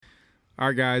All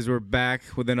right, guys, we're back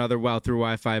with another Well Through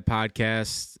Wi-Fi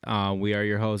podcast. We are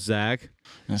your host, Zach.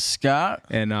 And Scott.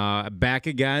 And back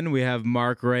again, we have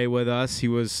Mark Ray with us. He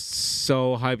was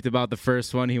so hyped about the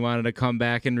first one. He wanted to come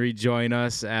back and rejoin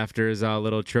us after his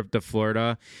little trip to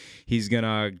Florida. He's going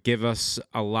to give us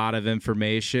a lot of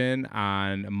information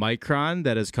on Micron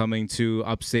that is coming to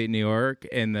upstate New York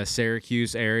in the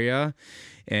Syracuse area.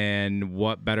 And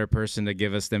what better person to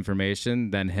give us the information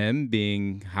than him,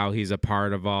 being how he's a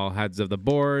part of all heads of the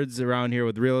boards around here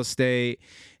with real estate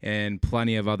and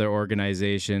plenty of other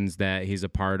organizations that he's a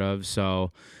part of.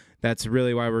 So that's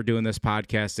really why we're doing this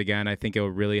podcast again. I think it will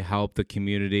really help the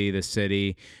community, the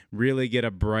city, really get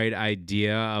a bright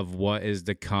idea of what is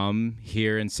to come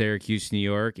here in Syracuse, New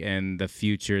York, and the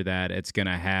future that it's going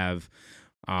to have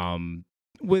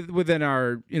within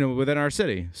our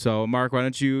city. So, Mark, why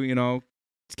don't you,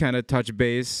 kind of touch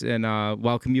base and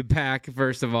welcome you back,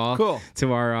 first of all,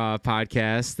 to our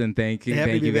podcast, and thank you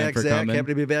again for coming.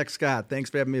 Happy to be back, Scott. Thanks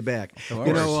for having me back.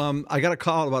 I got a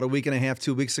call about a week and a half,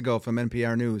 2 weeks ago from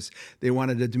NPR News. They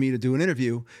wanted me to do an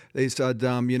interview. They said,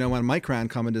 when Micron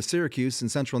coming to Syracuse in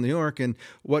central New York, and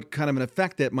what kind of an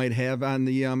effect that might have on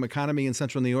the economy in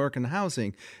central New York and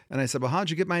housing. And I said, well, how'd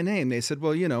you get my name? They said,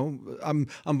 well, I'm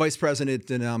vice president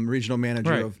and regional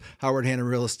manager of Howard Hanna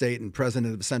Real Estate and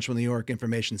president of Central New York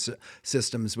Information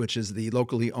Systems, which is the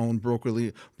locally owned,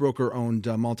 broker-owned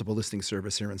multiple listing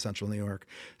service here in central New York.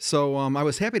 So I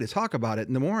was happy to talk about it.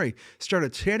 And the more I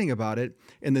started chatting about it,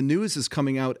 and the news is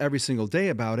coming out every single day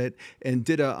about it, and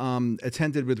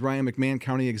attended with Ryan McMahon,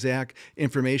 county exec,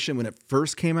 information when it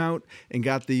first came out, and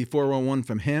got the 411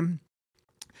 from him.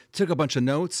 Took a bunch of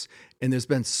notes, and there's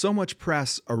been so much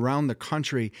press around the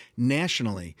country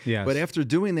nationally. Yes. But after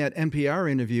doing that NPR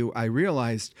interview, I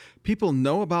realized people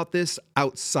know about this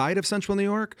outside of central New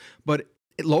York, but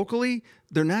locally,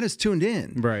 they're not as tuned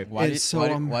in. Right. Why do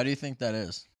you think that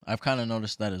is? I've kind of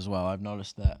noticed that as well. I've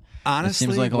noticed that. Honestly, it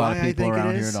seems like a lot of people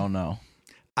around here don't know.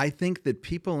 I think that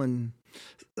people in...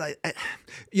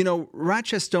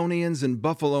 Rochesterians and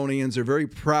Buffalonians are very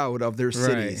proud of their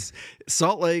cities. Right.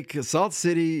 Salt Lake, Salt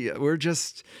City,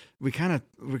 we kind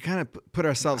of put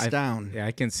ourselves down. Yeah,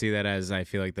 I can see that as I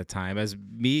feel like the time. As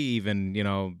me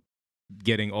even,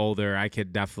 getting older, I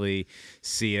could definitely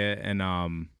see it.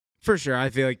 And for sure, I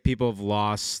feel like people have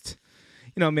lost,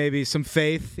 maybe some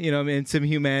faith, in some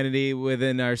humanity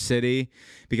within our city,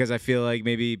 because I feel like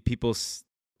maybe people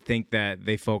think that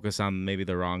they focus on maybe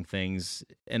the wrong things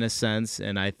in a sense,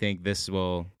 and I think this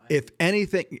will, if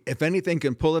anything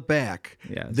can pull it back,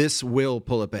 this will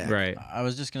pull it back. Right. I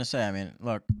was just gonna say,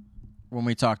 look, when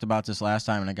we talked about this last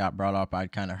time and it got brought up,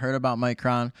 I'd kind of heard about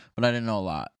Micron, but I didn't know a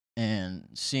lot. And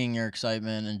seeing your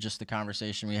excitement and just the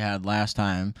conversation we had last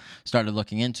time, started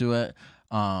looking into it.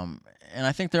 And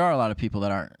I think there are a lot of people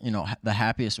that aren't, the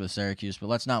happiest with Syracuse, but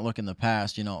let's not look in the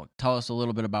past. Tell us a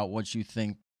little bit about what you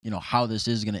think, how this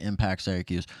is going to impact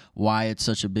Syracuse, why it's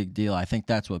such a big deal. I think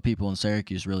that's what people in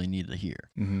Syracuse really need to hear.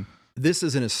 Mm-hmm. This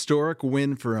is an historic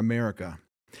win for America.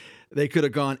 They could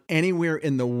have gone anywhere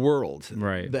in the world.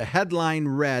 Right. The headline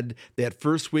read that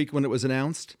first week when it was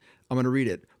announced. I'm going to read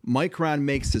it. Micron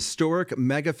makes historic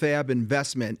megafab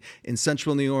investment in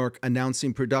central New York,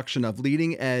 announcing production of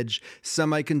leading-edge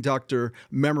semiconductor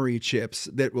memory chips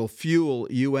that will fuel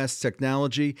U.S.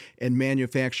 technology and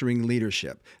manufacturing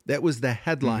leadership. That was the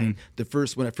headline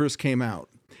when it first came out.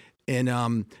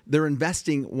 And they're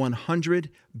investing $100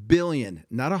 billion,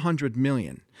 not $100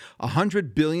 million,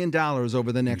 $100 billion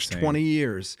over the next 20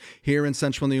 years here in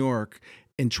central New York,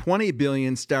 and $20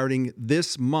 billion starting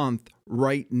this month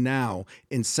right now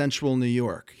in central New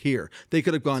York here. They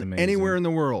could have gone anywhere in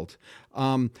the world.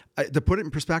 To put it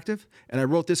in perspective, and I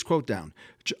wrote this quote down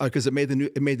because it made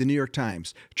the New York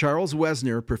Times. Charles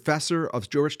Wesner, professor of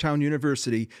Georgetown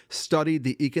University, studied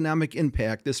the economic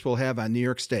impact this will have on New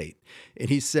York State. And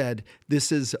he said,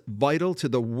 this is vital to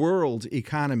the world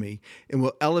economy and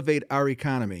will elevate our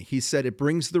economy. He said it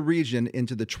brings the region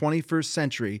into the 21st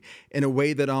century in a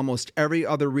way that almost every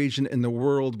other region in the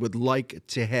world would like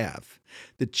to have.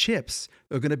 The chips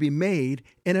are going to be made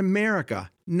in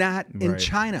America, not in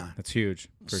China. That's huge,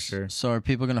 for sure. So are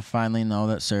people going to finally know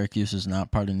that Syracuse is not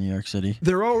part of New York City?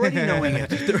 They're already knowing it.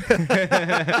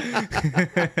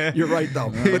 You're right, though.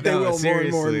 But they will more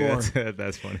and more and more.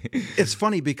 That's funny. It's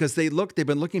funny because they've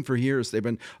been looking for years. They've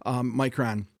been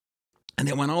Micron. And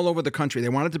they went all over the country. They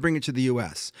wanted to bring it to the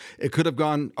U.S. It could have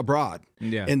gone abroad.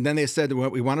 Yeah. And then they said, well,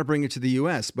 we want to bring it to the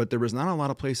U.S., but there was not a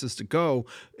lot of places to go,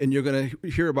 and you're going to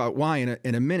hear about why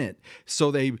in a minute.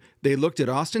 So they looked at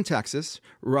Austin, Texas,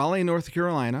 Raleigh, North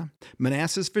Carolina,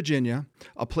 Manassas, Virginia,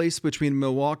 a place between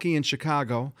Milwaukee and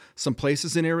Chicago, some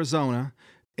places in Arizona,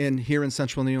 and here in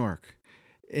central New York.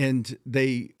 And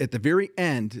they, at the very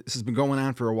end, this has been going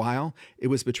on for a while. It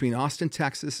was between Austin,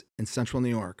 Texas, and Central New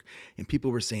York. And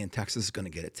people were saying, Texas is going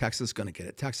to get it. Texas is going to get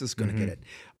it. Texas is going to get it.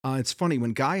 It's funny,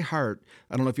 when Guy Hart,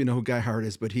 I don't know if you know who Guy Hart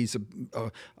is, but he's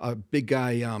a big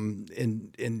guy,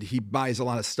 and he buys a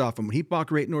lot of stuff. And when he bought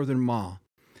Great Northern Mall,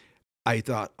 I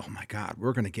thought, oh my God,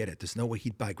 we're going to get it. There's no way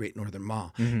he'd buy Great Northern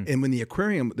Mall. And when the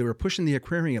aquarium, they were pushing the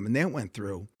aquarium, and that went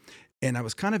through. And I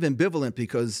was kind of ambivalent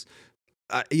because,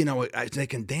 I was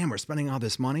thinking, damn, we're spending all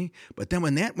this money. But then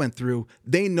when that went through,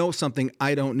 they know something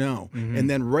I don't know. And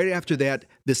then right after that,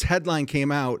 this headline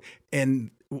came out, and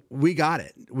we got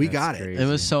it. We got it. It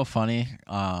was so funny.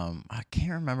 I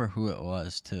can't remember who it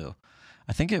was, too.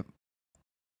 I think I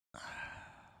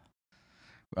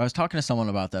was talking to someone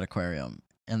about that aquarium,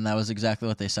 and that was exactly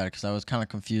what they said, because I was kind of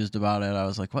confused about it. I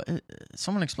was like, what?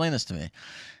 Someone explain this to me.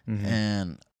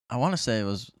 And I want to say it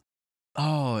was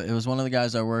one of the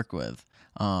guys I work with.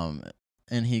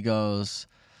 And he goes,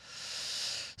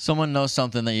 someone knows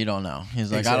something that you don't know.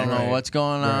 He's like, I don't know what's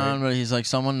going on, but he's like,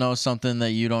 someone knows something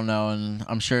that you don't know, and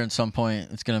I'm sure at some point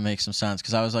it's going to make some sense.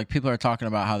 Because I was like, people are talking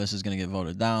about how this is going to get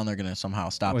voted down. They're going to somehow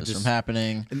stop this from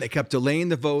happening. And they kept delaying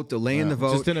the vote. It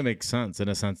just didn't make sense, in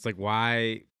a sense. Like,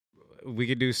 why we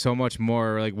could do so much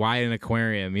more? Like, why an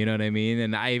aquarium? You know what I mean?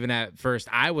 And I even at first,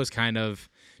 I was kind of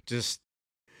just...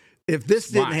 If this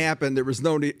didn't happen, there was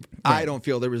no need. I don't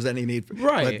feel there was any need.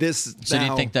 But this. So do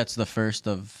you think that's the first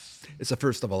of? It's the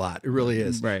first of a lot. It really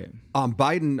is. Right.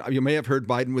 Biden. You may have heard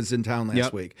Biden was in town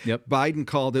last week. Biden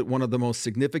called it one of the most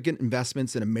significant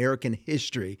investments in American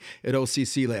history at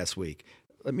OCC last week.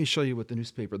 Let me show you what the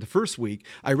newspaper. The first week,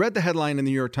 I read the headline in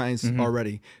the New York Times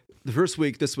already. The first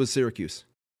week, this was Syracuse.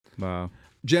 Wow.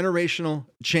 Generational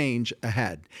change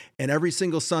ahead. And every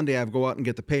single Sunday I go out and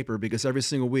get the paper, because every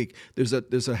single week there's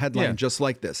a headline just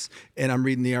like this. And I'm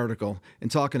reading the article and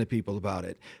talking to people about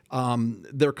it.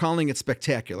 They're calling it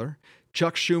spectacular.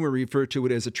 Chuck Schumer referred to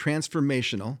it as a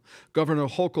transformational. Governor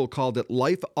Hochul called it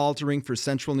life-altering for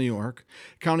Central New York.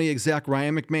 County Exec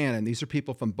Ryan McMahon, and these are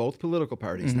people from both political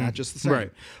parties, not just the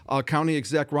same. County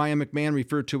Exec Ryan McMahon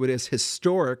referred to it as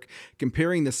historic,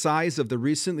 comparing the size of the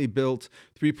recently built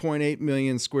 3.8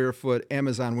 million square foot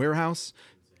Amazon warehouse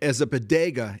as a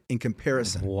bodega in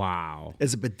comparison. Wow.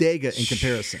 As a bodega in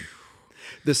comparison.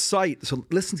 The site, so listen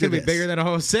to this. It's going to be bigger than a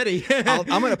whole city.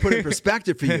 I'm going to put it in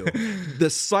perspective for you. The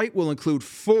site will include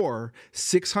 4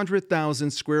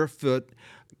 600,000 square foot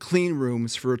clean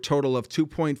rooms for a total of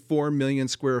 2.4 million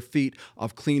square feet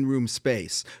of clean room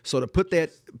space. So to put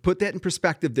that in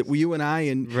perspective, that you and I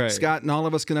and Scott and all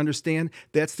of us can understand,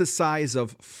 that's the size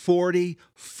of 40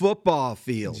 football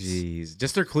fields. Jeez.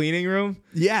 Just their cleaning room?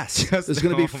 Yes. There's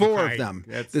going to be 4 of them.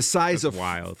 The size of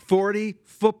wild. 40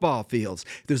 football fields.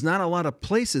 There's not a lot of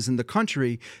places in the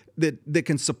country that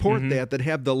can support that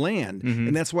have the land.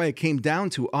 And that's why it came down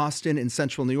to Austin and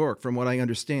Central New York, from what I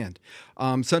understand.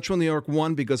 Central New York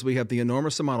won because we have the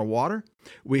enormous amount of water,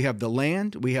 we have the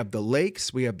land, we have the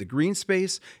lakes, we have the green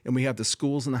space, and we have the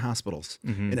schools and the hospitals.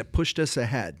 And it pushed us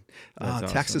ahead.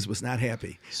 Texas was not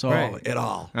happy at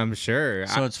all. I'm sure.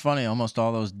 So it's funny, almost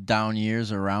all those down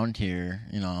years around here,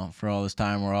 for all this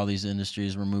time where all these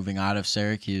industries were moving out of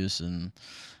Syracuse and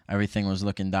everything was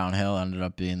looking downhill, ended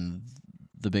up being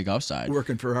the big upside.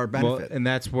 Working for our benefit. Well, and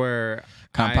that's where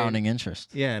compounding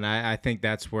interest. Yeah, and I think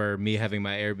that's where me having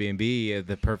my Airbnb,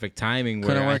 the perfect timing,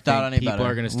 couldn't where worked out any people better.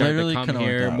 are going to start to come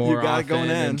here more often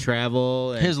and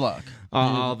travel. And his luck.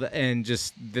 And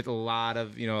just a lot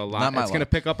of, a lot. It's going to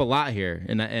pick up a lot here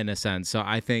in a sense. So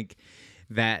I think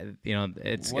that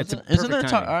it's a perfect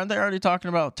timing. Aren't they already talking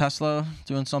about Tesla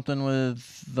doing something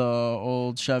with the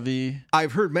old Chevy?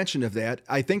 I've heard mention of that.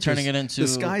 I think turning it into the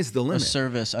sky's the limit. A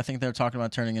service. I think they're talking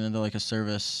about turning it into like a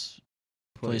service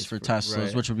place for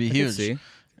Teslas, which would be huge.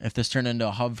 If this turned into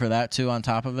a hub for that too, on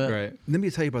top of it. Right. Let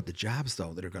me tell you about the jobs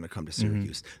though that are going to come to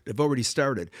Syracuse. They've already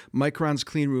started. Micron's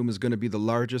clean room is going to be the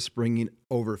largest, bringing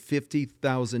over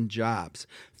 50,000 jobs.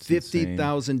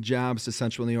 50,000 jobs to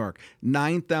Central New York.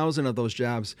 9,000 of those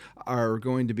jobs are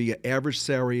going to be an average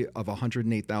salary of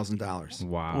 $108,000.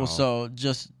 Wow. Well, so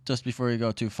just before you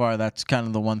go too far, that's kind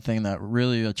of the one thing that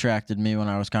really attracted me when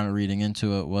I was kind of reading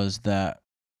into it, was that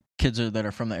kids that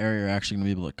are from the area are actually going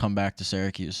to be able to come back to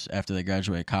Syracuse after they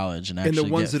graduate college and actually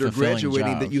the ones that are graduating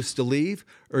jobs. that used to leave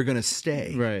are going to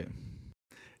stay. Right.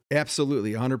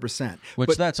 Absolutely, 100%.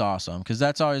 That's awesome, because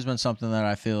that's always been something that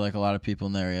I feel like a lot of people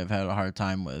in the area have had a hard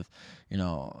time with.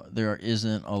 There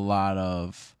isn't a lot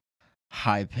of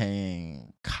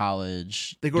high-paying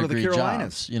college They go to the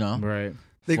Carolinas, jobs, Right.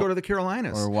 They go to the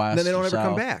Carolinas, or West, and then they don't ever South.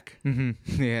 come back.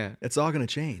 Yeah. It's all going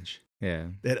to change. Yeah.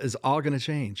 That is all going to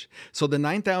change. So the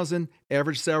 9,000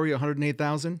 average salary,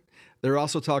 108,000. They're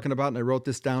also talking about, and I wrote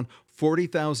this down,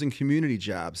 40,000 community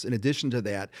jobs. In addition to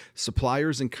that,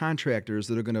 suppliers and contractors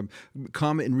that are going to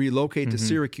come and relocate to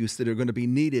Syracuse that are going to be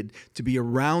needed to be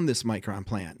around this Micron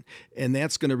plant. And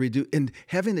that's going to reduce, and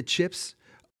having the chips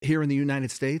here in the United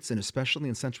States, and especially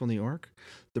in central New York,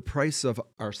 the price of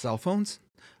our cell phones,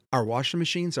 our washing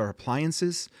machines, our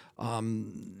appliances,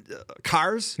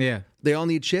 cars, they all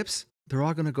need chips. They're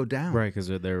all going to go down. Right, because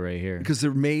they're right here. Because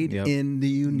they're made in the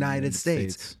United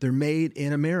States. They're made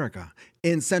in America.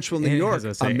 In central New York,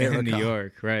 America. In New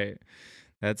York, right.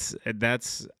 That's.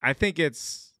 I think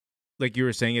it's, like you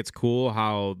were saying, it's cool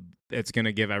how it's going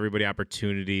to give everybody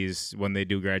opportunities when they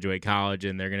do graduate college,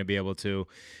 and they're going to be able to,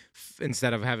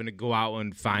 instead of having to go out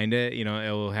and find it, it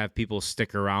will have people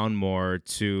stick around more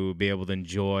to be able to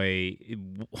enjoy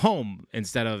home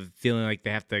instead of feeling like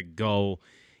they have to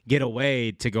get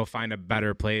away to go find a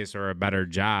better place or a better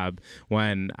job.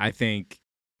 When I think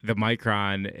the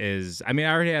Micron is, I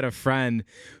already had a friend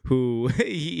who,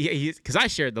 because I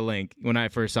shared the link when I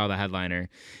first saw the headliner,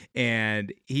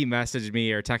 and he messaged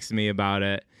me or texted me about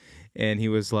it, and he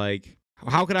was like,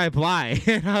 how can I apply?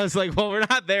 And I was like, well, we're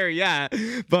not there yet,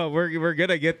 but we're going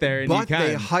to get there. And but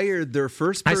they hired their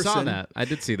first person. I saw that. I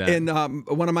did see that. And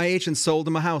one of my agents sold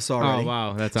him a house already. Oh,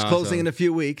 wow. That's awesome. It's closing in a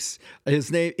few weeks. His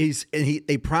name,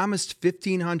 they promised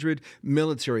 1,500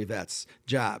 military vets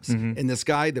jobs. And this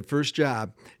guy, the first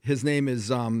job, his name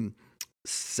is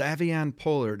Savion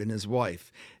Pollard and his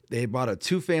wife. They bought a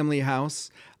 2-family house.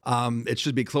 It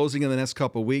should be closing in the next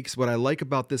couple of weeks. What I like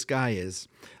about this guy is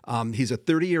he's a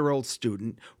 30-year-old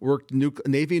student, worked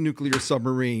Navy nuclear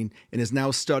submarine, and is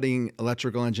now studying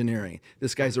electrical engineering.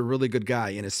 This guy's a really good guy.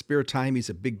 In his spare time, he's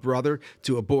a big brother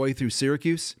to a boy through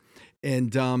Syracuse.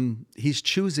 And he's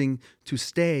choosing to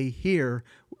stay here.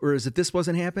 Whereas if this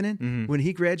wasn't happening, when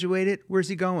he graduated, where's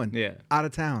he going? Yeah. Out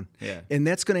of town. Yeah. And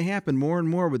that's going to happen more and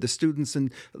more with the students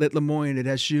at Lemoyne, at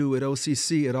SU, at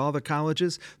OCC, at all the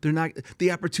colleges.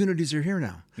 The opportunities are here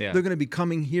now. Yeah. They're going to be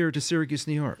coming here to Syracuse,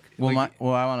 New York. Well, I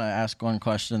want to ask one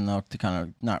question, though, to kind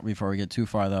of, not before we get too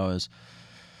far, though, is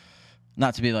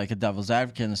not to be like a devil's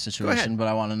advocate in the situation, but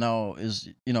I want to know is,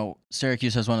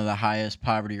 Syracuse has one of the highest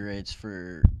poverty rates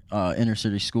for inner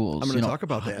city schools. I'm going to talk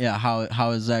about that. Yeah,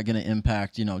 how is that going to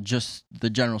impact, just the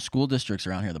general school districts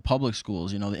around here, the public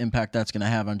schools, the impact that's going to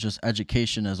have on just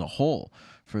education as a whole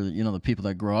for, the people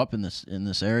that grow up in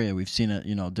this area. We've seen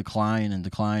it, decline and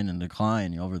decline and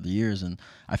decline over the years. And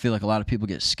I feel like a lot of people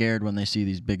get scared when they see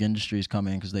these big industries come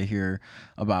in because they hear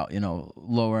about,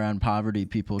 lower end poverty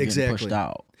people getting pushed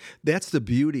out. That's the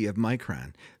beauty of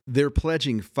Micron. They're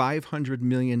pledging $500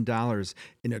 million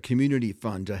in a community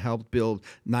fund to help build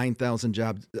 9,000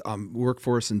 job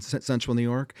workforce in central New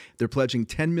York. They're pledging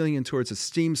 $10 million towards a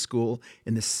STEAM school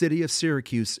in the city of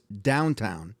Syracuse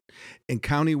downtown, and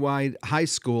countywide high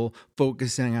school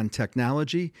focusing on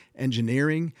technology,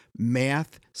 engineering,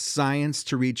 math, science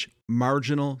to reach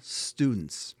marginal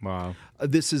students. Wow.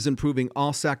 This is improving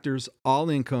all sectors, all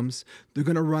incomes. They're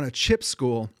going to run a chip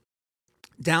school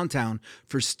downtown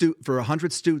for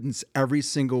 100 students every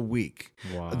single week.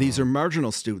 Wow. These are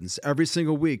marginal students every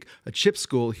single week. A chip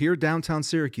school here downtown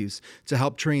Syracuse to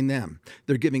help train them.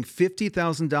 They're giving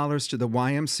 $50,000 to the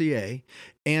YMCA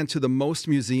and to the Most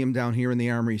Museum down here in the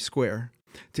Armory Square,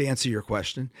 to answer your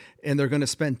question. And they're going to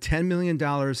spend $10 million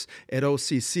at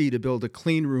OCC to build a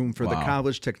clean room for the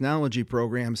college technology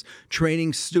programs,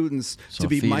 training students to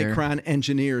be Micron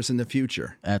engineers in the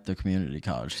future. At the community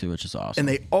college, too, which is awesome. And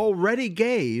they already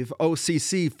gave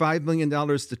OCC $5 million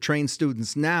to train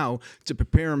students now to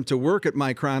prepare them to work at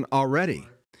Micron already.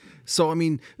 So,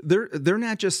 they're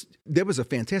not just, that was a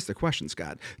fantastic question,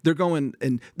 Scott. They're going,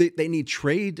 and they need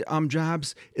trade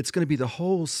jobs. It's going to be the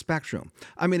whole spectrum.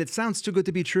 It sounds too good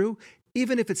to be true.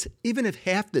 Even if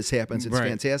half this happens, it's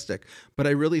fantastic. But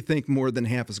I really think more than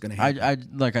half is going to happen.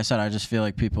 Like I said, I just feel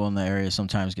like people in the area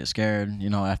sometimes get scared,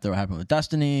 after what happened with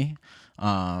Destiny.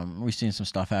 We've seen some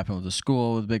stuff happen with the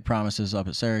school with big promises up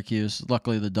at Syracuse.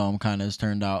 Luckily, the Dome kind of has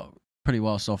turned out pretty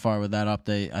well so far with that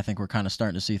update. I think we're kind of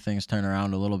starting to see things turn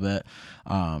around a little bit.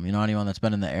 Anyone that's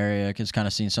been in the area has kind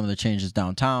of seen some of the changes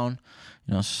downtown.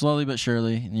 Slowly but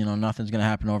surely. Nothing's going to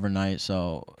happen overnight.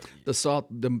 So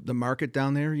the market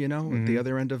down there, at the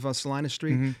other end of Salina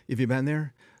Street. Have you been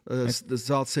there? The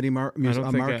Salt City market.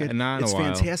 Not in it's a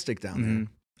while. fantastic down there.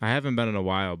 I haven't been in a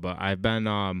while, but I've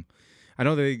I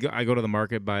know I go to the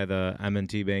market by the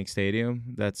M&T Bank Stadium.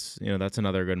 That's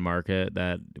another good market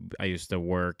that I used to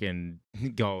work and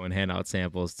go and hand out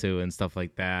samples to and stuff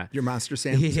like that. Your monster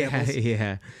samples?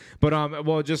 Yeah. But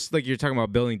well, just like you're talking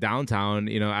about building downtown,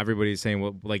 everybody's saying,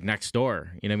 well, like next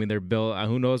door. You know what I mean?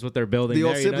 Who knows what they're building? The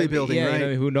old there, Sibley building,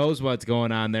 right? Who knows what's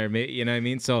going on there? You know what I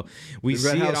mean? So we the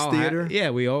Red see House it all.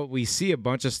 Theater? We see a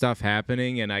bunch of stuff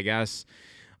happening, and I guess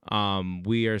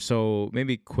we are so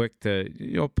maybe quick to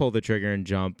pull the trigger and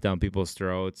jump down people's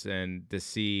throats, and to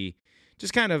see,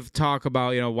 just kind of talk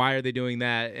about why are they doing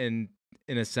that, and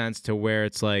in a sense to where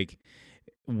it's like,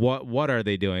 what are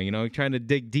they doing? Trying to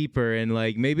dig deeper, and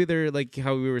like maybe they're like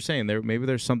how we were saying, maybe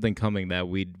there's something coming that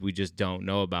we just don't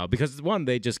know about, because one,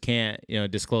 they just can't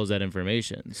disclose that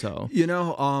information. So you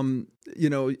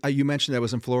mentioned I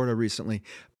was in Florida recently,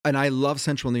 and I love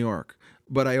Central New York.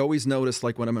 But I always notice,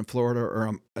 like when I'm in Florida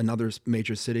or another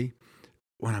major city,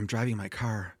 when I'm driving my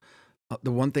car,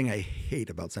 the one thing I hate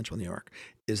about Central New York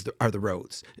are the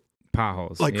roads.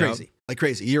 Potholes. Like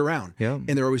crazy, year round. Yeah. And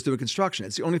they're always doing construction.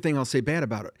 It's the only thing I'll say bad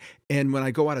about it. And when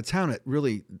I go out of town, it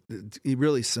really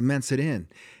cements it in.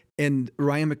 And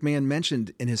Ryan McMahon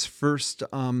mentioned in his first,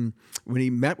 when he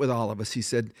met with all of us, he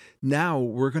said, now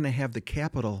we're going to have the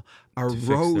capital. Our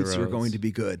roads are going to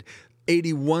be good.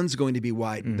 81's going to be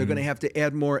widened. Mm-hmm. They're going to have to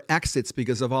add more exits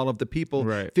because of all of the people.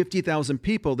 Right. 50,000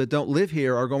 people that don't live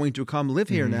here are going to come live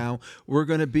here now. We're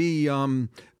going to be,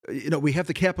 we have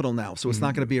the capital now, so it's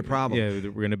not going to be a problem. Yeah,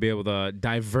 we're going to be able to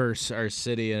diverse our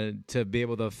city and to be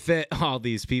able to fit all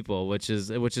these people, which is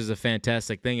a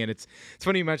fantastic thing. And it's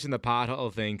funny you mentioned the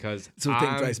pothole thing, because the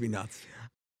thing drives me nuts.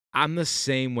 I'm the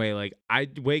same way. Like, I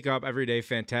wake up every day,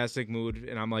 fantastic mood,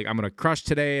 and I'm like, I'm gonna crush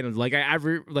today. And like I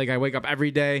wake up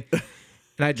every day,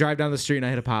 and I drive down the street and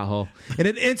I hit a pothole, and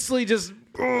it instantly just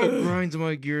grinds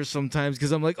my gears sometimes,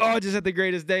 because I'm like, oh, I just had the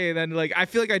greatest day, and then like I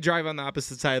feel like I drive on the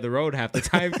opposite side of the road half the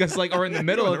time, because like, or in the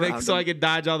middle of it, so I can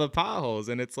dodge all the potholes,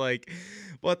 and it's like,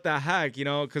 what the heck,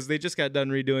 because they just got done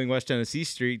redoing West Genesee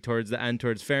Street towards the end,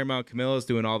 towards Fairmount, Camillus,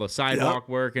 doing all the sidewalk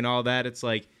work and all that. It's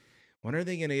like, when are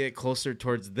they going to get closer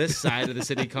towards this side of the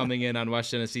city coming in on West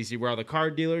Genesee, where all the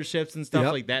car dealerships and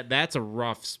stuff like that? That's a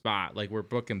rough spot. Like where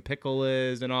Brook and Pickle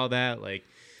is and all that. Like,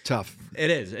 tough.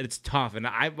 It is. It's tough. And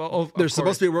they're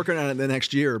supposed to be working on it the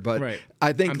next year, but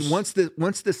I think once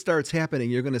this starts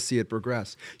happening, you're going to see it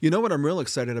progress. You know what I'm real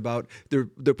excited about?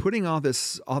 They're putting all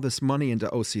this money into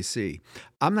OCC.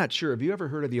 I'm not sure. Have you ever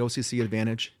heard of the OCC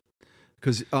Advantage?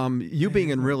 Because you being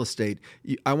in real estate,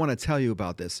 I want to tell you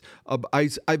about this.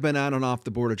 I've been on and off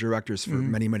the board of directors for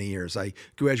many, many years. I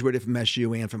graduated from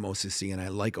SU and from OCC, and I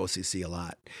like OCC a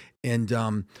lot. And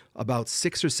about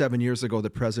 6 or 7 years ago,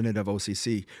 the president of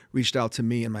OCC reached out to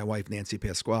me and my wife, Nancy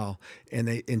Pasquale,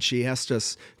 and she asked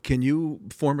us, can you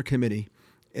form a committee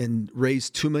and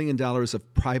raise $2 million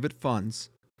of private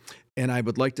funds? And I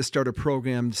would like to start a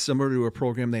program similar to a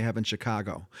program they have in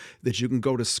Chicago, that you can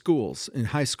go to schools in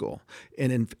high school,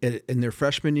 and in their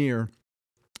freshman year,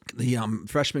 the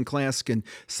freshman class can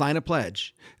sign a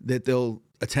pledge that they'll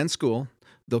attend school,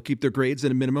 they'll keep their grades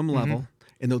at a minimum level,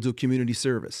 and they'll do community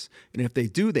service. And if they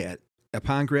do that,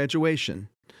 upon graduation,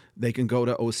 they can go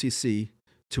to OCC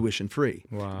tuition free.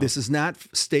 Wow. This is not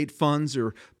state funds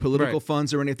or political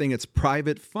funds or anything. It's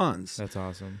private funds. That's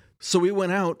awesome. So we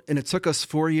went out, and it took us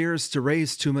 4 years to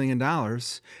raise $2 million.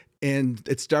 And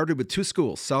it started with two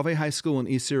schools, Salve High School and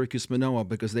East Syracuse Manoa,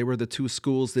 because they were the two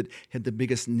schools that had the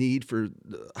biggest need for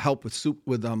help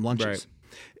with lunches. Right.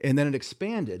 And then it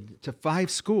expanded to 5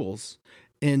 schools.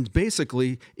 And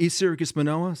basically, East Syracuse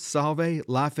Manoa, Salve,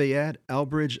 Lafayette,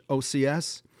 Elbridge,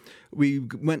 OCS. We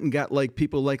went and got like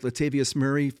people like Latavius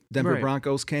Murray, Denver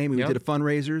Broncos came. We did a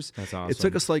fundraisers. That's awesome. It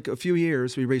took us like a few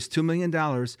years. We raised $2 million.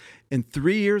 And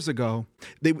 3 years ago,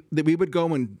 we would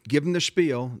go and give them the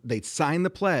spiel. They'd sign the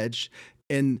pledge.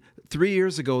 And 3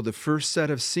 years ago, the first set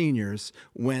of seniors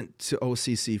went to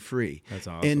OCC free. That's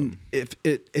awesome. And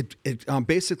it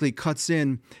basically cuts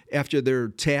in after their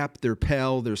TAP, their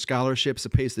Pell, their scholarships. It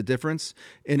pays the difference.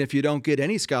 And if you don't get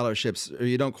any scholarships or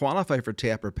you don't qualify for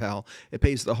TAP or Pell, it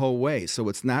pays the whole way. So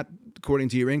it's not according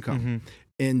to your income.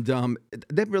 And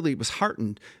that really was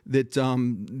heartened that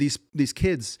these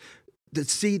kids, to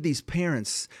see these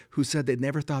parents who said they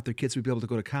never thought their kids would be able to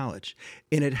go to college.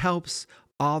 And it helps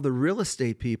all the real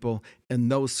estate people in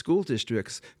those school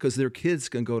districts, because their kids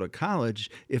can go to college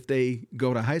if they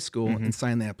go to high school and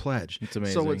sign that pledge. It's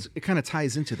amazing. So it kind of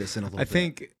ties into this in a little bit. I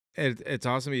think it's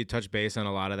awesome you touch base on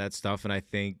a lot of that stuff, and I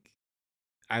think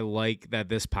I like that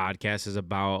this podcast is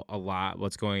about a lot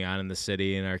what's going on in the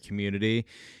city and our community,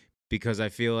 because I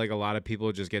feel like a lot of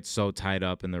people just get so tied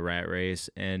up in the rat race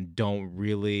and don't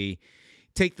really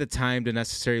take the time to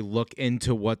necessarily look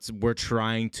into what we're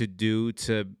trying to do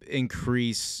to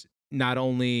increase not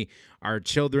only our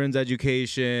children's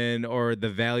education or the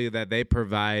value that they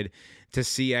provide, to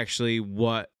see actually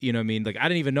what, you know what I mean? Like, I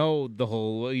didn't even know the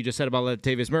whole, what you just said about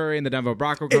Latavius Murray and the Denver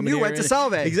Bronco coming And you here. went to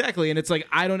Salve. Exactly. And it's like,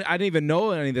 I didn't even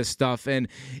know any of this stuff. And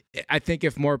I think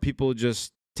if more people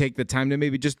just take the time to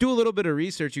maybe just do a little bit of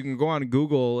research, you can go on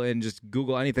Google and just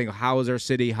Google anything. How is our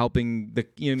city helping the,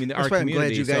 you know what I mean, That's our why community? I'm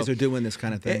glad you guys are doing this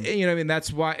kind of thing. You know what I mean?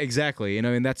 That's why, exactly. You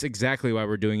know, and that's exactly why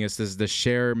we're doing this, is to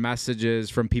share messages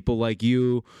from people like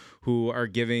you who are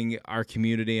giving our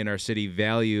community and our city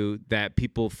value that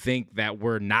people think that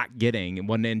we're not getting.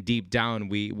 When in deep down,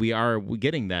 we are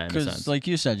getting that in a sense. Because, like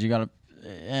you said, you got to,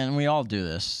 and we all do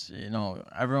this. You know,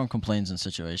 everyone complains in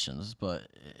situations, but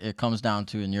it comes down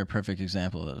to, and you're a perfect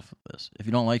example of this. If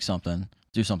you don't like something,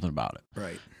 do something about it.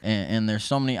 Right. And there's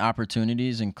so many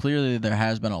opportunities, and clearly there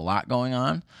has been a lot going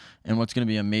on. And what's going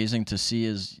to be amazing to see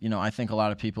is, you know, I think a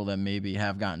lot of people that maybe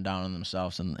have gotten down on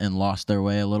themselves and lost their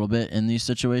way a little bit in these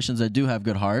situations that do have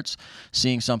good hearts,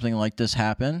 seeing something like this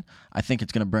happen, I think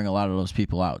it's going to bring a lot of those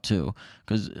people out too.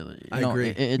 Because, I agree.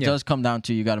 it does come down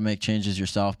to, you got to make changes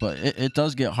yourself, but it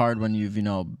does get hard when you've, you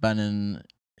know, been in.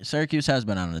 Syracuse has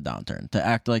been on a downturn. To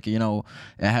act like, you know,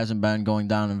 it hasn't been going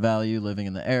down in value, living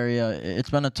in the area, it's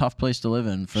been a tough place to live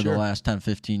in for the last 10,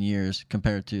 15 years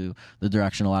compared to the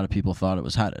direction a lot of people thought it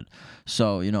was headed.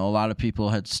 So, you know, a lot of people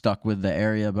had stuck with the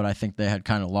area, but I think they had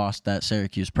kind of lost that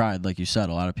Syracuse pride. Like you said,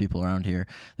 a lot of people around here,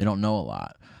 they don't know a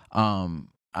lot.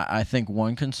 I think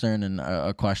one concern and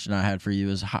a question I had for you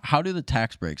is how do the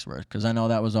tax breaks work? Because I know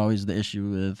that was always the issue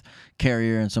with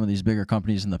Carrier and some of these bigger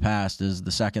companies in the past, is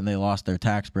the second they lost their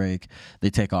tax break, they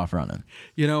take off running.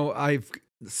 You know, I've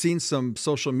seen some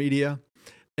social media,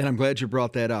 and I'm glad you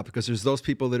brought that up, because there's those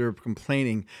people that are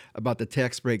complaining about the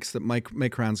tax breaks that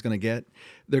Micron's going to get.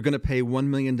 They're going to pay $1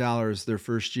 million their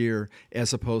first year,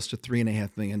 as opposed to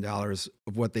 $3.5 million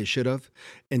of what they should have.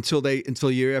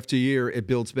 Until year after year, it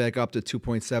builds back up to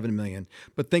 $2.7 million.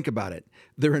 But think about it.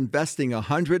 They're investing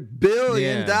 $100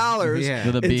 billion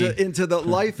into the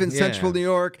life in Central New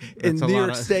York, in New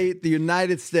York State, the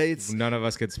United States. None of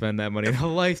us could spend that money in a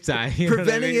lifetime.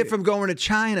 Preventing it from going to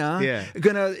China.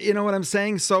 You know what I'm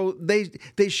saying? So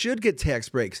they should get tax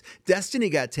breaks. Destiny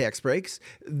got tax breaks.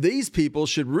 These people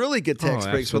should really get tax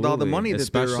breaks with all the money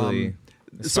that they're.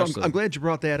 So I'm glad you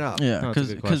brought that up. Yeah,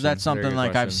 because that's something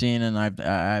like I've seen, and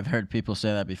I've heard people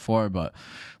say that before. But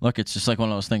look, it's just like one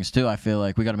of those things too. I feel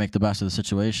like we got to make the best of the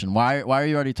situation. Why are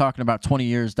you already talking about 20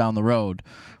 years down the road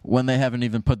when they haven't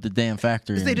even put the damn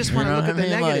factory in? They just want to look at the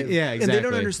negative, exactly. And they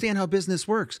don't understand how business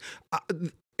works.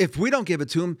 If we don't give it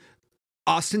to them,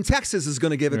 Austin, Texas is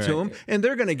going to give it to them, and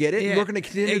they're going to get it, and we're going to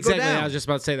continue to go down. I was just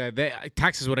about to say that.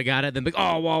 Texas would have got it, then be,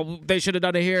 oh, well, they should have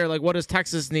done it here. Like, what does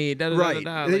Texas need? They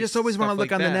just always want to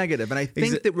look on the negative, and I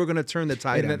think that we're going to turn the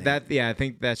tide on that. Yeah, I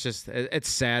think that's just, it's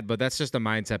sad, but that's just a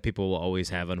mindset people will always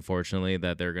have, unfortunately,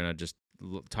 that they're going to just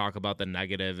talk about the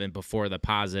negative and before the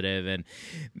positive. And,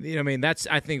 you know, I mean, that's,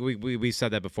 I think we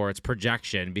said that before. It's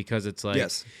projection, because it's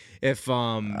like, if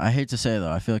I hate to say it,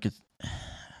 though, I feel like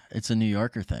it's a New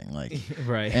Yorker thing, like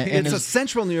and it's a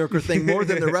Central New Yorker thing more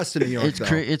than the rest of New York.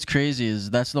 It's crazy.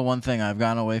 That's the one thing I've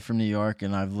gone away from New York,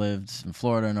 and I've lived in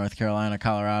Florida, North Carolina,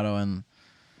 Colorado, and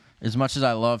as much as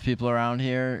I love people around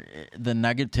here, the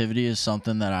negativity is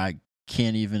something that I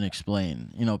can't even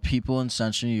explain. You know, people in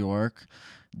Central New York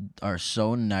are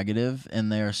so negative, and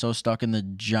they are so stuck in the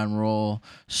general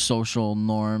social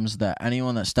norms that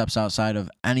anyone that steps outside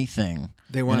of anything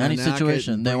in any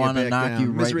situation, they want to knock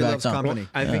you right back down. Well,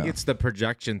 I think it's the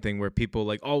projection thing where people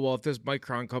like, oh, well, if this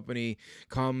Micron company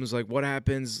comes, like, what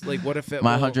happens? Like, what if it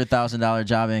my $100,000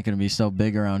 job ain't going to be so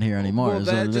big around here anymore? Well,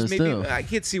 that just maybe I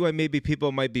can't see why maybe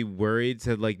people might be worried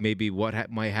to, like, maybe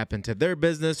what might happen to their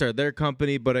business or their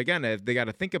company. But again, if they got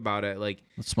to think about it, like,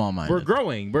 small-minded. We're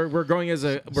growing. We're growing as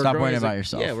a. Stop worrying about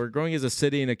yourself. Yeah, we're growing as a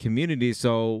city and a community.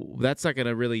 So that's not going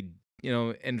to really, you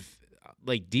know,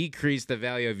 like decrease the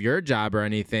value of your job or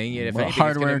anything. If anything,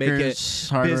 hard it's going to make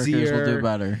it busier will do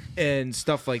better and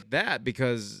stuff like that.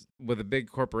 Because with a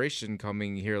big corporation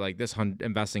coming here like this,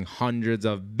 investing hundreds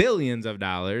of billions of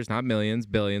dollars, not millions,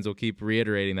 billions. We'll keep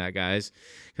reiterating that, guys,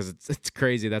 because it's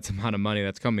crazy. That's the amount of money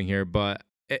that's coming here, but.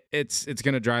 It's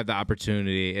going to drive the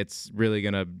opportunity. It's really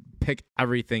going to pick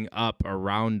everything up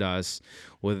around us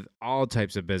with all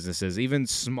types of businesses, even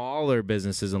smaller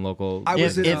businesses and local.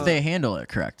 If they handle it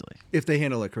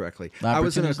correctly. I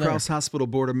was in a Crouse Hospital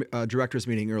board of directors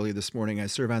meeting earlier this morning. I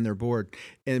serve on their board,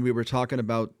 and we were talking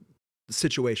about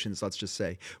situations, let's just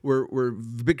say. We're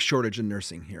big shortage in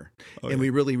nursing here, and we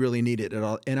really, really need it at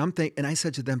all. And I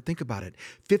said to them, think about it: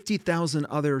 50,000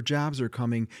 other jobs are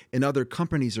coming, and other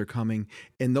companies are coming,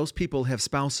 and those people have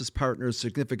spouses, partners,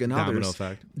 significant others.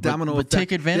 Domino effect. But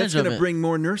take advantage That's of it. going to bring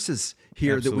more nurses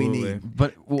here that we need.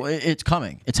 But it's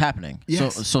coming. It's happening.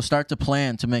 Yes. So start to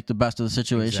plan to make the best of the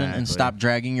situation and stop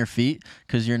dragging your feet,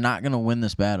 because you're not going to win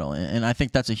this battle. And I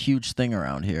think that's a huge thing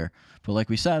around here. But like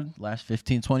we said, last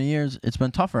 15, 20 years, it's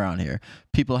been tough around here.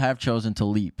 People have chosen to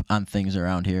leap on things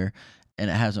around here, and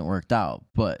it hasn't worked out.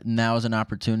 But now is an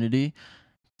opportunity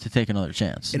to take another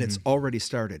chance. And it's already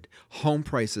started. Home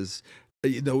prices.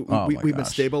 We've been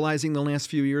stabilizing the last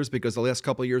few years, because the last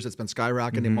couple of years it's been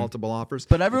skyrocketing, multiple offers.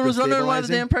 But everyone was wondering why the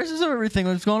damn prices of everything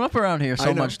was going up around here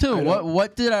so much too.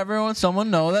 What did someone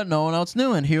know that no one else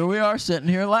knew? And here we are sitting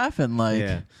here laughing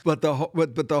But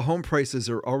the home prices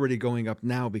are already going up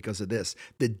now because of this.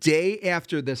 The day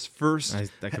after this first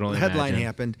headline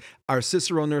happened, our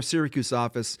Cicero North Syracuse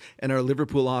office and our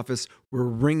Liverpool office were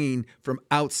ringing from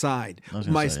outside.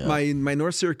 My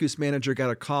North Syracuse manager got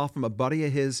a call from a buddy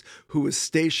of his who was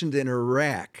stationed in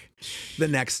Iraq the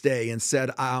next day and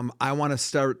said, I want to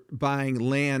start buying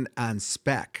land on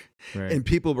spec. Right. And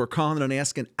people were calling and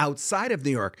asking outside of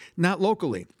New York, not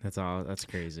locally. That's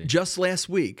crazy. Just last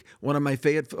week, one of my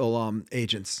Fayetteville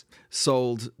agents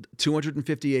sold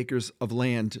 250 acres of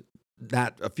land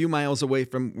not a few miles away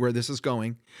from where this is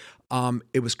going.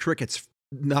 It was crickets.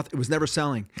 It was never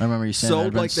selling. I remember you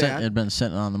saying it had been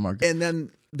sitting on the market. And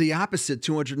then the opposite,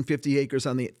 250 acres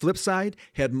on the flip side,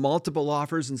 had multiple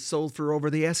offers and sold for over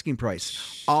the asking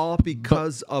price, all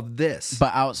because of this.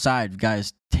 But outside,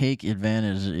 guys, take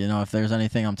advantage. If there's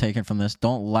anything I'm taking from this,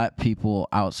 don't let people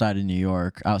outside of New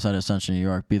York, outside of Central New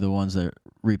York, be the ones that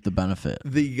reap the benefit.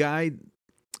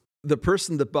 The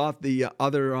person that bought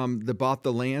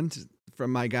the land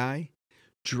from my guy,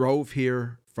 drove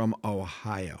here from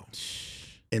Ohio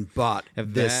and bought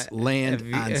this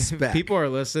land on spec. People are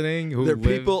listening.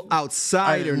 People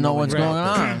outside are know what's going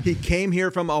on. He came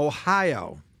here from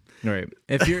Ohio. Right.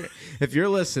 If you're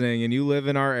listening and you live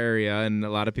in our area, and a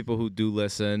lot of people who do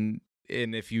listen,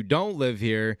 and if you don't live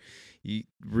here, you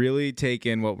really take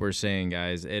in what we're saying,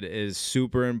 guys. It is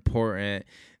super important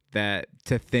to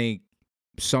think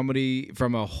somebody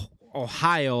from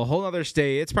Ohio, a whole other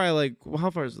state. It's probably how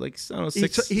far is it?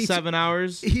 7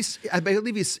 hours. I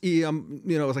believe it's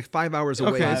like 5 hours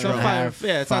away. Okay, so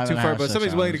it's not too far. But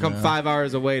somebody's willing to come 5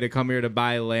 hours away to come here to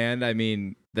buy land. I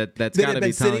mean, that's got to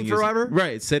be telling sitting you forever.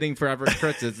 Right, sitting forever.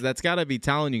 That's got to be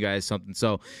telling you guys something.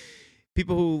 So,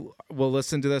 people who will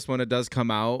listen to this when it does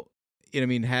come out,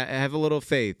 have a little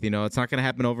faith. It's not going to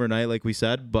happen overnight, like we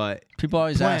said. But people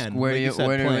always ask, where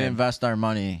do we invest our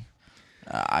money?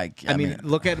 I mean,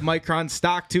 look at Micron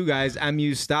stock too, guys.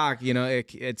 MU stock.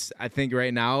 It's. I think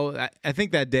right now. I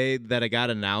think that day that it got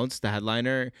announced, the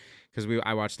headliner, because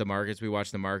I watched the markets. We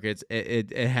watched the markets. You're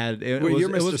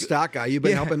Mr. Stock guy. You've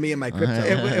been helping me in my crypto.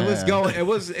 It was going. It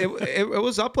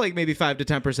was up like maybe 5 to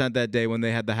 10% that day when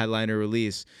they had the headliner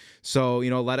release. So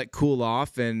let it cool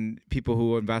off, and people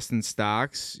who invest in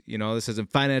stocks, this isn't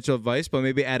financial advice, but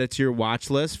maybe add it to your watch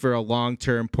list for a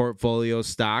long-term portfolio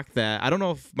stock. That I don't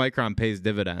know if Micron pays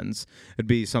dividends. It'd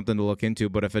be something to look into.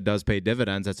 But if it does pay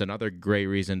dividends, that's another great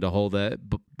reason to hold it.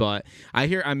 But I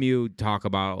hear MU talk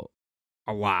about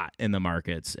a lot in the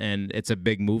markets, and it's a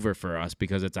big mover for us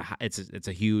because it's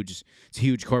a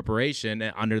huge corporation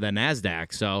under the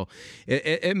NASDAQ, so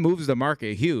it moves the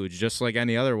market huge, just like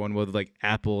any other one with like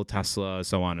Apple, Tesla,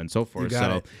 so on and so forth.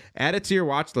 So add it to your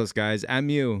watch list, guys.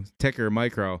 MU ticker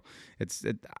Micro.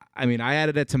 I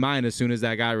added it to mine as soon as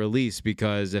that got released,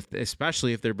 because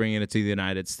especially if they're bringing it to the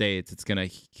United States, it's going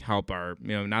to help our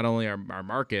not only our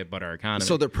market but our economy.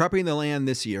 So they're prepping the land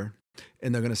this year,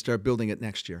 and they're going to start building it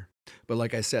next year. But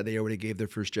like I said, they already gave their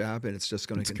first job, and it's just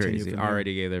going to continue. Crazy.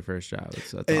 Already gave their first job.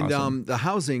 That's and awesome. The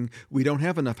housing, we don't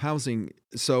have enough housing,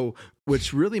 so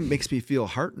which really makes me feel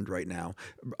heartened right now.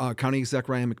 County Exec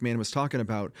Ryan McMahon was talking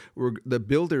about the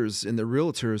builders and the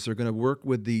realtors are going to work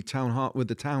with the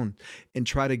town and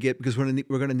try to get, because we're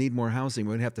going to need more housing.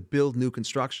 We're going to have to build new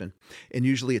construction, and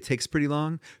usually it takes pretty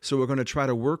long. So we're going to try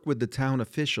to work with the town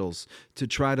officials to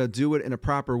try to do it in a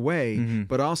proper way,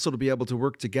 but also to be able to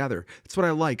work together. That's what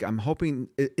I like. I'm hoping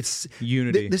it's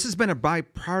unity. This has been a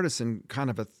bipartisan kind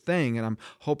of a thing, and I'm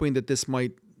hoping that this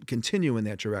might continue in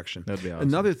that direction. That'd be awesome.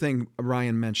 Another thing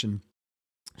Ryan mentioned,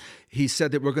 He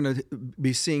said that we're going to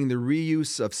be seeing the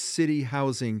reuse of city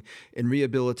housing and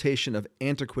rehabilitation of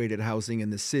antiquated housing in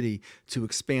the city to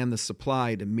expand the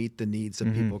supply to meet the needs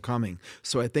of people coming.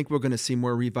 So I think we're going to see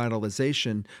more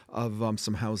revitalization of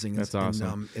some housing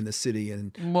in the city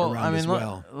and around as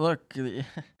well. Look at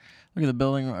the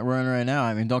building we're in right now.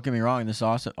 I mean, don't get me wrong, this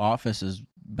office has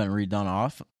been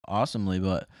redone awesomely,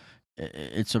 but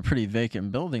it's a pretty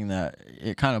vacant building that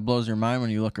it kind of blows your mind when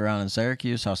you look around in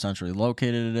Syracuse, how centrally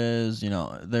located it is. You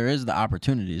know, there is the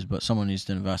opportunities, but someone needs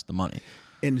to invest the money.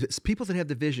 And it's people that have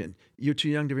the vision. You're too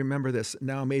young to remember this.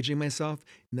 Now I'm aging myself.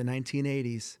 In the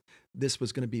 1980s, this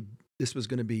was going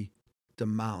to be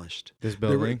demolished. This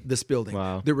building? This building.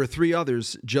 Wow. There were 3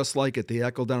 others just like it. The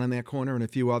Echo down in that corner and a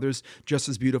few others just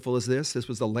as beautiful as this. This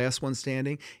was the last one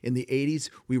standing. In the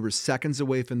 80s, we were seconds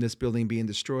away from this building being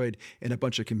destroyed, and a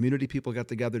bunch of community people got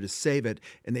together to save it,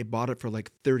 and they bought it for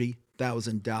like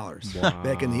 $30,000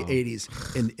 back in the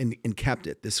 80s and kept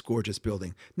it, this gorgeous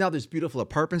building. Now there's beautiful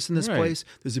apartments in this place.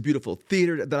 There's a beautiful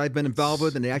theater that I've been involved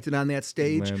with and acted on that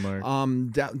stage.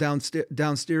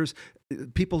 Downstairs.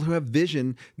 People who have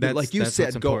vision that, like you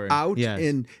said, go out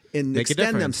and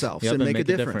extend themselves and make a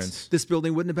difference. This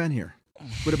building wouldn't have been here.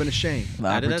 Would have been a shame. You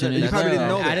probably didn't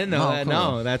know that. I didn't know that.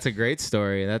 No, that's a great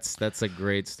story. That's a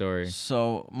great story.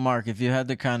 So, Mark, if you had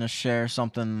to kind of share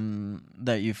something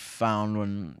that you found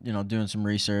when, you know, doing some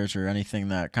research or anything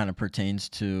that kind of pertains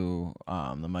to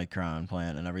the Micron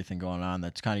plant and everything going on,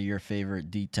 that's kind of your favorite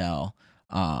detail,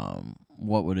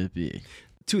 what would it be?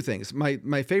 2 things.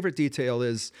 My favorite detail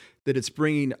is that it's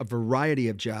bringing a variety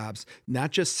of jobs, not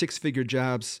just 6-figure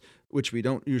jobs, which we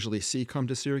don't usually see come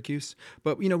to Syracuse.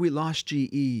 But, you know, we lost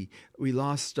GE, we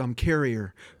lost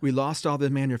Carrier, we lost all the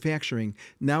manufacturing.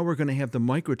 Now we're going to have the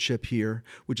microchip here,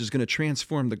 which is going to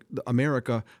transform the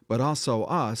America, but also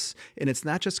us. And it's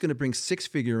not just going to bring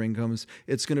 6-figure incomes,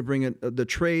 it's going to bring the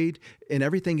trade and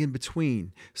everything in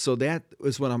between. So that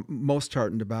is what I'm most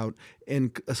heartened about.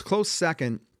 And a close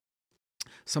second,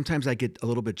 sometimes I get a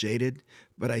little bit jaded,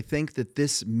 but I think that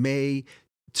this may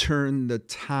turn the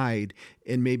tide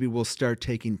and maybe we'll start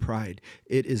taking pride.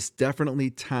 It is definitely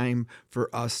time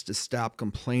for us to stop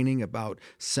complaining about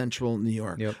central New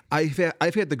York. Yep.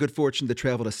 I've had the good fortune to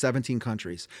travel to 17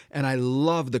 countries, and I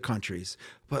love the countries,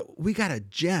 but we got a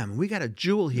gem. We got a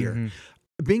jewel here.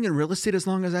 Being in real estate as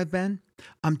long as I've been,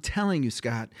 I'm telling you,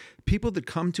 Scott, people that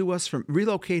come to us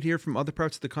relocate here from other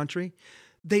parts of the country,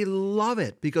 they love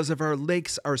it because of our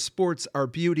lakes, our sports, our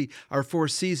beauty, our 4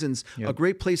 seasons, a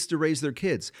great place to raise their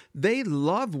kids. They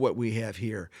love what we have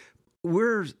here.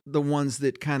 We're the ones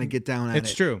that kind of get down on it.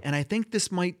 It's true. And I think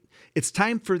it's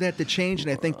time for that to change, and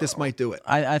I think this might do it.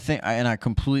 I think, and I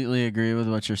completely agree with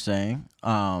what you're saying.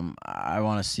 I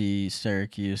want to see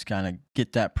Syracuse kind of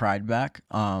get that pride back.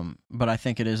 But I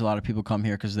think it is a lot of people come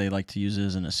here because they like to use it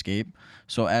as an escape.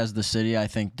 So as the city, I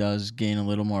think, does gain a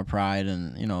little more pride,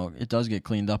 and, you know, it does get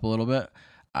cleaned up a little bit,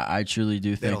 I truly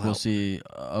do think we'll see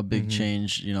a big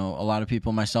change. You know, a lot of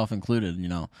people, myself included, you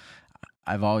know,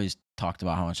 I've always talked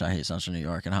about how much I hate Central New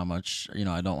York and how much, you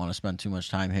know, I don't want to spend too much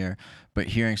time here. But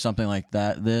hearing something like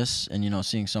this, and, you know,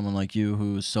 seeing someone like you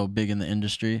who's so big in the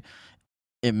industry,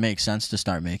 it makes sense to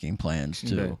start making plans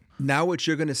too. Okay. Now what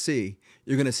you're going to see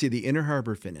the Inner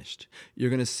Harbor finished. You're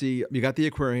going to see, you got the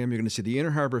aquarium, you're going to see the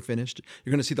Inner Harbor finished.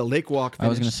 You're going to see the Lake Walk finished. I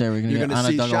was going to say, you're going to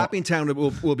see Shopping Town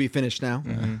will be finished now.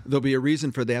 There'll be a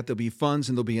reason for that. There'll be funds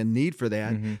and there'll be a need for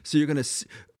that. So you're going to,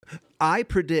 I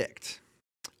predict,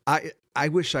 I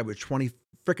wish I was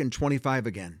 25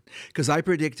 again, because I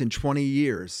predict in 20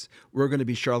 years we're going to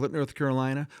be Charlotte, North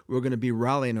Carolina. We're going to be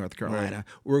Raleigh, North Carolina. Right.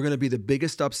 We're going to be the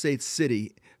biggest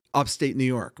upstate New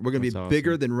York. We're going to be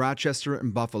bigger than Rochester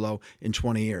and Buffalo in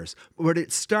 20 years. But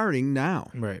it's starting now.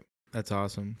 Right. That's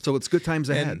awesome. So it's good times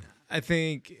ahead. And I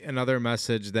think another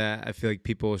message that I feel like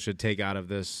people should take out of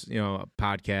this, you know,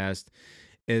 podcast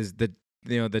is the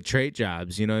trade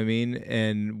jobs, you know what I mean?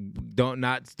 And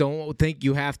don't think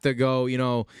you have to go, you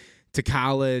know, to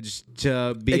college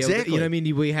to be able to, you know what I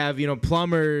mean? We have, you know,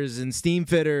 plumbers and steam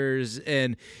fitters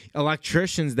and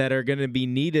electricians that are going to be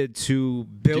needed to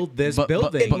build this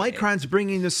building. And Micron's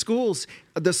bringing the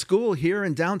school here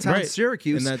in downtown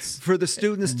Syracuse, and that's for the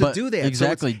students to do that.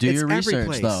 Exactly. So do your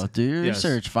research, though. Do your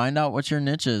research. Find out what your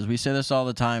niche is. We say this all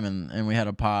the time, and we had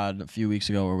a pod a few weeks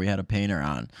ago where we had a painter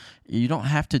on. You don't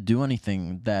have to do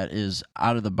anything that is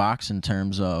out of the box in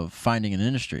terms of finding an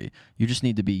industry. You just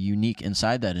need to be unique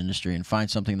inside that industry and find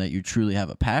something that you truly have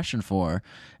a passion for,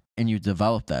 and you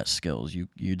develop that skills.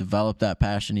 You develop that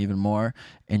passion even more,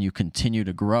 and you continue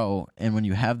to grow. And when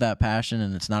you have that passion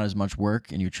and it's not as much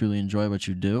work and you truly enjoy what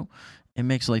you do, it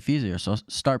makes life easier. So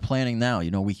start planning now.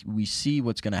 You know, we see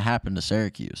what's going to happen to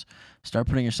Syracuse. Start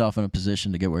putting yourself in a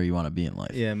position to get where you want to be in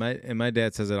life. Yeah, my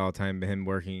dad says it all the time, him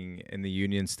working in the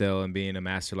union still and being a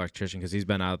master electrician, because he's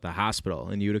been out at the hospital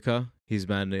in Utica. He's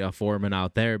been a foreman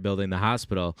out there building the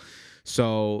hospital.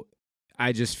 So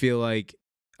I just feel like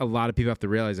a lot of people have to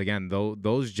realize, again, though,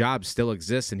 those jobs still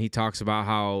exist. And he talks about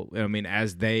how, I mean,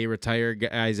 as they retire,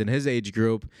 guys in his age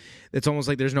group, it's almost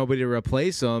like there's nobody to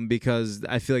replace them, because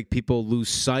I feel like people lose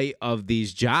sight of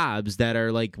these jobs that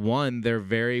are like, one, they're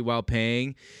very well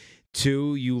paying.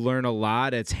 Two, you learn a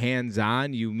lot. It's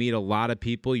hands-on. You meet a lot of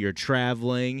people. You're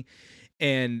traveling,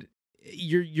 and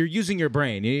you're using your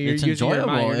brain. You're It's using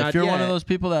enjoyable. your mind. If you're one of those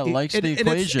people that likes the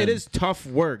equation. It is tough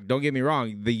work. Don't get me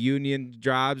wrong. The union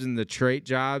jobs and the trade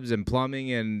jobs and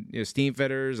plumbing and steam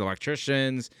fitters,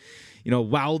 electricians,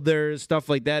 welders, stuff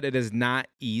like that. It is not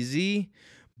easy.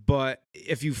 But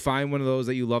if you find one of those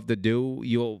that you love to do,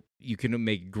 you can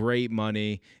make great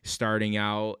money starting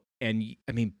out. And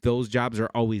I mean, those jobs are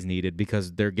always needed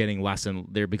because they're getting less and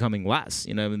they're becoming less.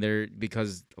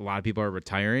 Because a lot of people are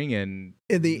retiring, and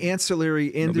in the ancillary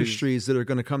industries that are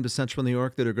going to come to Central New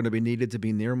York that are going to be needed to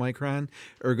be near Micron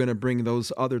are going to bring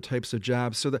those other types of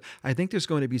jobs. So that I think there's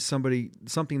going to be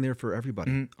something there for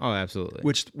everybody. Mm-hmm. Oh, absolutely.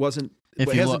 Which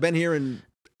hasn't been here in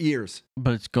years.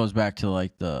 But it goes back to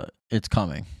like it's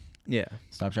coming. Yeah.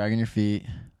 Stop dragging your feet.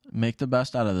 Make the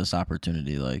best out of this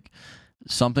opportunity. Like,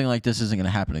 something like this isn't going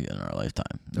to happen again in our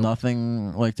lifetime. Nope.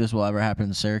 Nothing like this will ever happen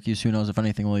in Syracuse. Who knows if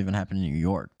anything will even happen in New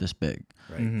York this big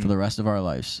for the rest of our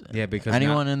lives. Yeah, because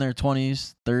anyone in their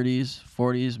 20s, 30s,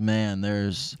 40s, man,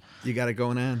 you got it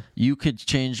going on. You could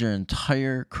change your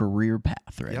entire career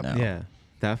path now. Yeah,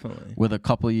 definitely. With a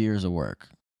couple years of work.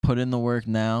 Put in the work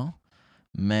now.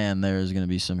 Man, there's going to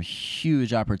be some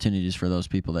huge opportunities for those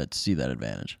people that see that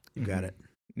advantage. You got it.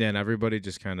 Yeah, and everybody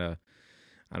just kind of,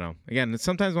 I don't know. Again, it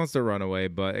sometimes wants to run away,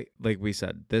 but like we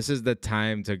said, this is the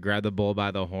time to grab the bull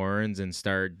by the horns and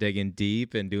start digging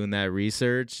deep and doing that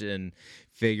research and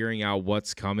figuring out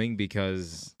what's coming,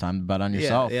 because time to bet on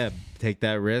yourself. Yeah, take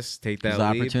that risk, take that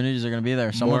leap. Leap. Opportunities are going to be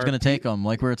there. Someone's going to take them.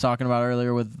 Like we were talking about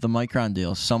earlier with the Micron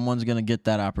deal. Someone's going to get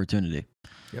that opportunity.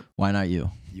 Yep. Why not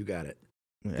you? You got it.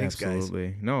 Thanks, Absolutely.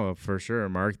 guys. No, for sure,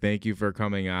 Mark. Thank you for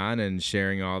coming on and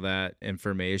sharing all that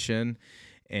information.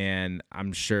 And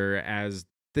I'm sure as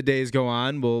the days go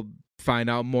on, we'll find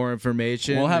out more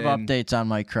information. We'll have updates on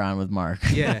Micron with Mark.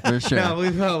 Yeah, for sure. No,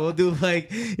 we will. We'll do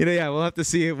we'll have to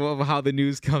see how the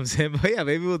news comes in. But yeah,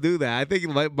 maybe we'll do that. I think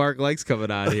Mark likes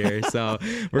coming on here. So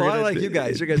I like you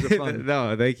guys. You guys are fun.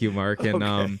 No, thank you, Mark.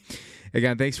 And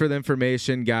again, thanks for the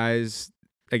information, guys.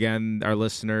 Again, our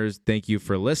listeners, thank you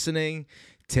for listening.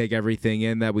 Take everything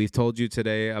in that we've told you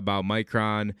today about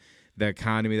Micron, the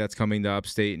economy that's coming to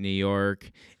upstate New York.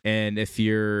 And if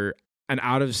you're an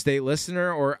out-of-state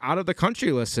listener or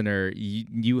out-of-the-country listener,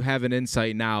 you have an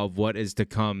insight now of what is to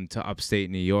come to upstate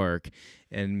New York.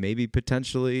 And maybe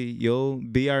potentially you'll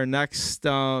be our next,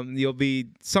 you'll be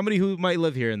somebody who might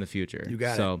live here in the future. You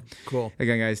got it. Cool.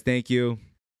 Again, guys, thank you.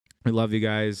 We love you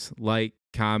guys. Like,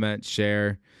 comment,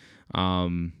 share,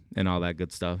 and all that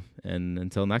good stuff. And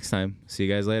until next time, see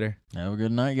you guys later. Have a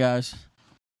good night, guys.